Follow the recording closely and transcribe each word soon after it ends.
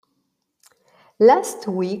Last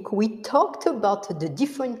week, we talked about the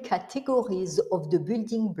different categories of the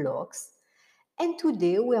building blocks, and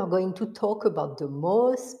today we are going to talk about the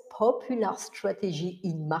most popular strategy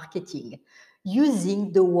in marketing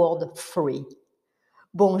using the word free.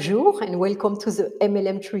 Bonjour and welcome to the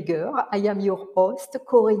MLM Trigger. I am your host,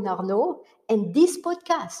 Corinne Arnaud, and this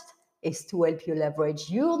podcast is to help you leverage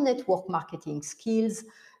your network marketing skills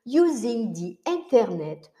using the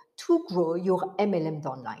internet to grow your MLM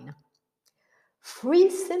online. Free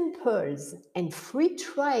samples and free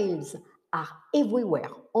trials are everywhere,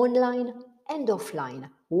 online and offline.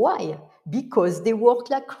 Why? Because they work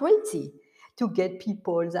like crazy. To get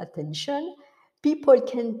people's attention, people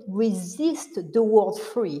can resist the word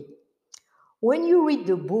free. When you read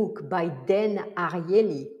the book by Dan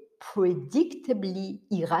Ariely, Predictably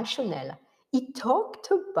Irrational, he talked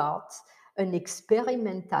about an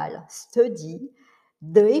experimental study,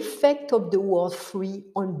 the effect of the word free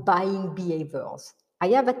on buying behaviors. I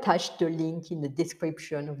have attached the link in the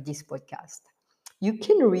description of this podcast. You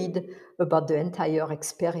can read about the entire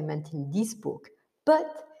experiment in this book,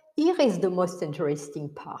 but here is the most interesting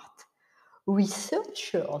part.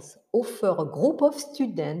 Researchers offer a group of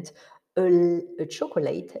students a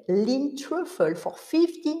chocolate Lindt truffle for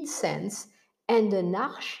 15 cents and an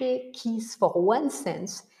Hershey Kiss for 1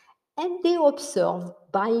 cent, and they observe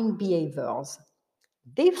buying behaviors.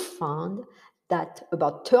 They found that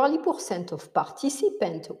about 30% of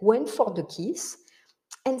participants went for the Kiss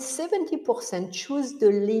and 70% chose the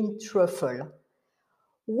Lindt truffle.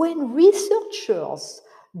 When researchers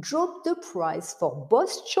dropped the price for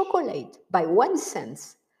both chocolate by 1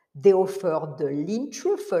 cent, they offered the Lindt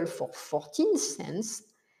truffle for 14 cents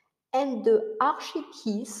and the Hershey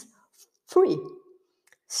Kiss free.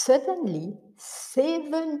 Suddenly,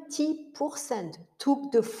 70%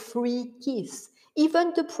 took the free Kiss.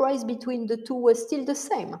 Even the price between the two was still the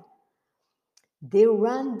same. They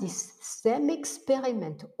ran this same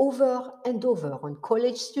experiment over and over on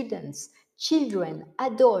college students, children,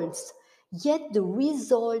 adults, yet the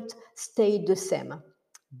result stayed the same.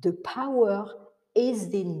 The power is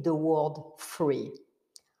in the word free.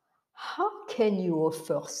 How can you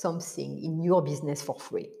offer something in your business for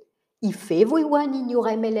free? If everyone in your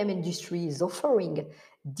MLM industry is offering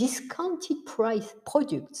discounted price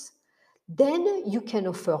products, then you can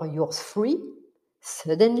offer yours free.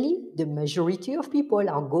 Suddenly, the majority of people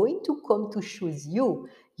are going to come to choose you,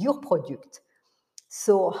 your product.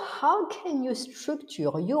 So, how can you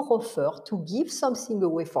structure your offer to give something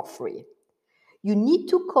away for free? You need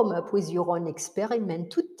to come up with your own experiment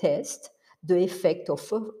to test the effect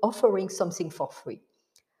of offering something for free.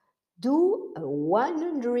 Do a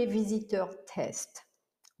 100 visitor test.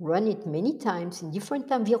 Run it many times in different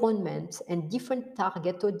environments and different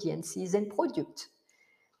target audiences and products.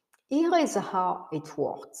 Here is how it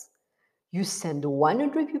works. You send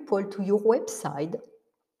 100 people to your website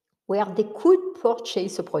where they could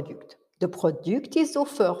purchase a product. The product is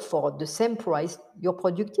offered for the same price your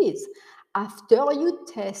product is. After you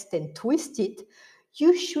test and twist it,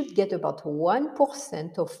 you should get about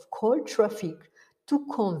 1% of cold traffic to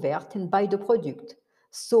convert and buy the product.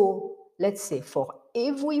 So let's say for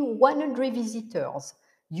every 100 visitors,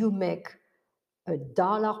 you make a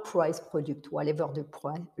dollar price product, whatever the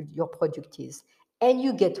price your product is, and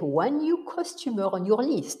you get one new customer on your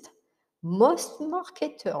list. Most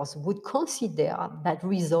marketers would consider that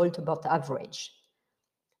result about average.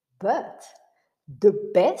 But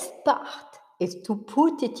the best part is to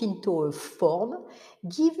put it into a form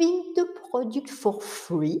giving the product for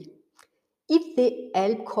free if they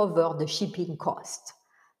help cover the shipping cost.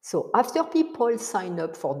 So after people sign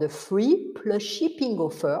up for the free plus shipping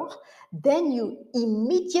offer, then you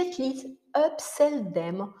immediately upsell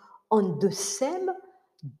them on the same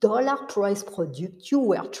dollar price product you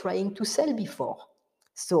were trying to sell before.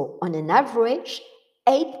 So on an average,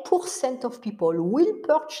 8% of people will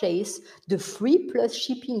purchase the free plus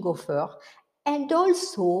shipping offer and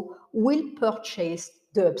also will purchase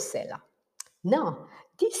the upsell. Now,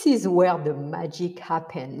 this is where the magic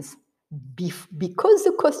happens. Because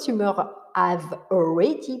the customer have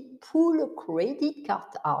already pulled a credit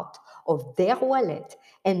card out of their wallet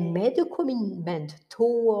and made a commitment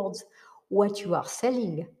towards what you are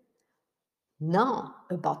selling. Now,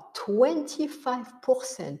 about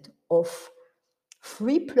 25% of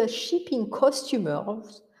free plus shipping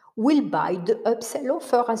customers will buy the upsell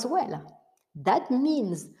offer as well. That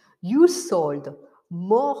means you sold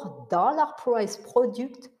more dollar price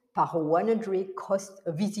product per 100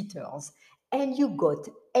 visitors and you got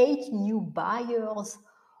 8 new buyers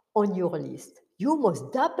on your list. You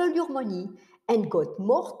must double your money and got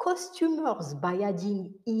more customers by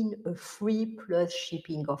adding in a free plus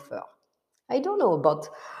shipping offer. I don't know about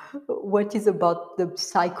what is about the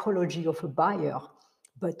psychology of a buyer,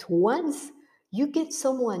 but once you get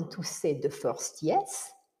someone to say the first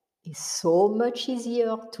yes, it's so much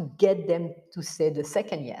easier to get them to say the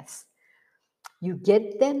second yes. You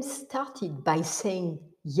get them started by saying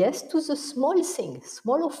yes to the small thing,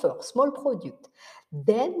 small offer, small product.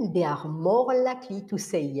 Then they are more likely to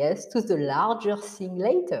say yes to the larger thing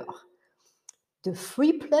later. The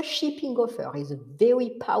free plus shipping offer is a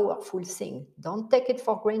very powerful thing. Don't take it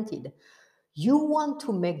for granted. You want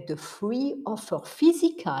to make the free offer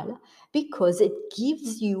physical because it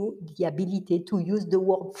gives you the ability to use the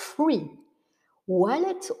word free, while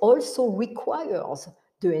it also requires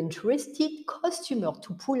the interested customer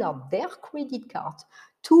to pull out their credit card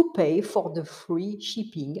to pay for the free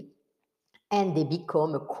shipping, and they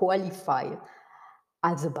become qualified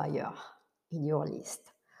as a buyer in your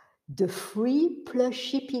list. The free plus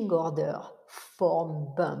shipping order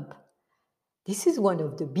form bump. This is one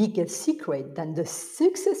of the biggest secrets that the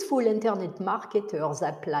successful internet marketers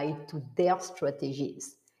apply to their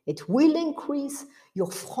strategies. It will increase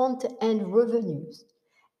your front end revenues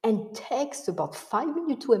and takes about 5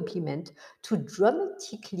 minutes to implement to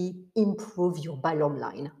dramatically improve your bottom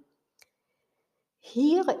line.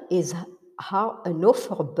 Here is how an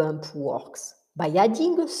offer bump works. By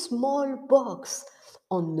adding a small box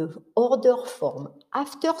on the order form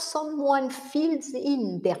after someone fills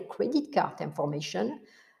in their credit card information,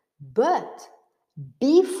 but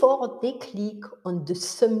before they click on the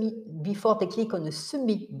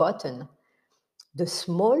submit button, the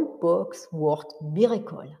small box worked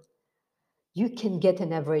miracle. You can get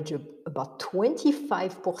an average of about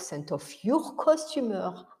 25% of your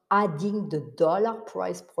customer adding the dollar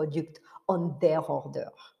price product on their order.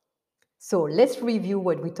 So let's review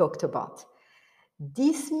what we talked about.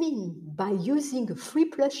 This means by using a free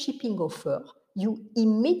plus shipping offer, you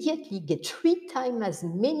immediately get 3 times as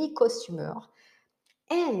many customers,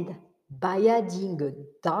 and by adding a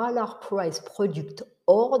dollar price product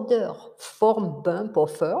order form bump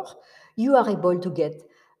offer, you are able to get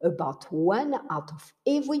about 1 out of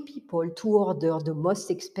every people to order the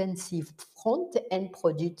most expensive front-end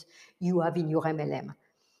product you have in your MLM.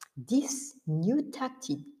 This new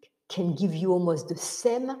tactic can give you almost the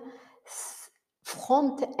same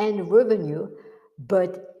front-end revenue,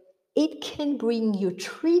 but it can bring you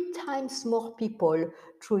 3 times more people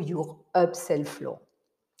through your upsell flow.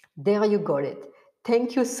 There you got it.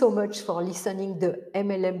 Thank you so much for listening to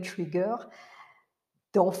MLM Trigger.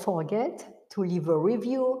 Don't forget to leave a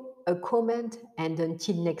review, a comment, and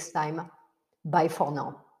until next time, bye for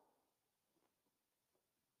now.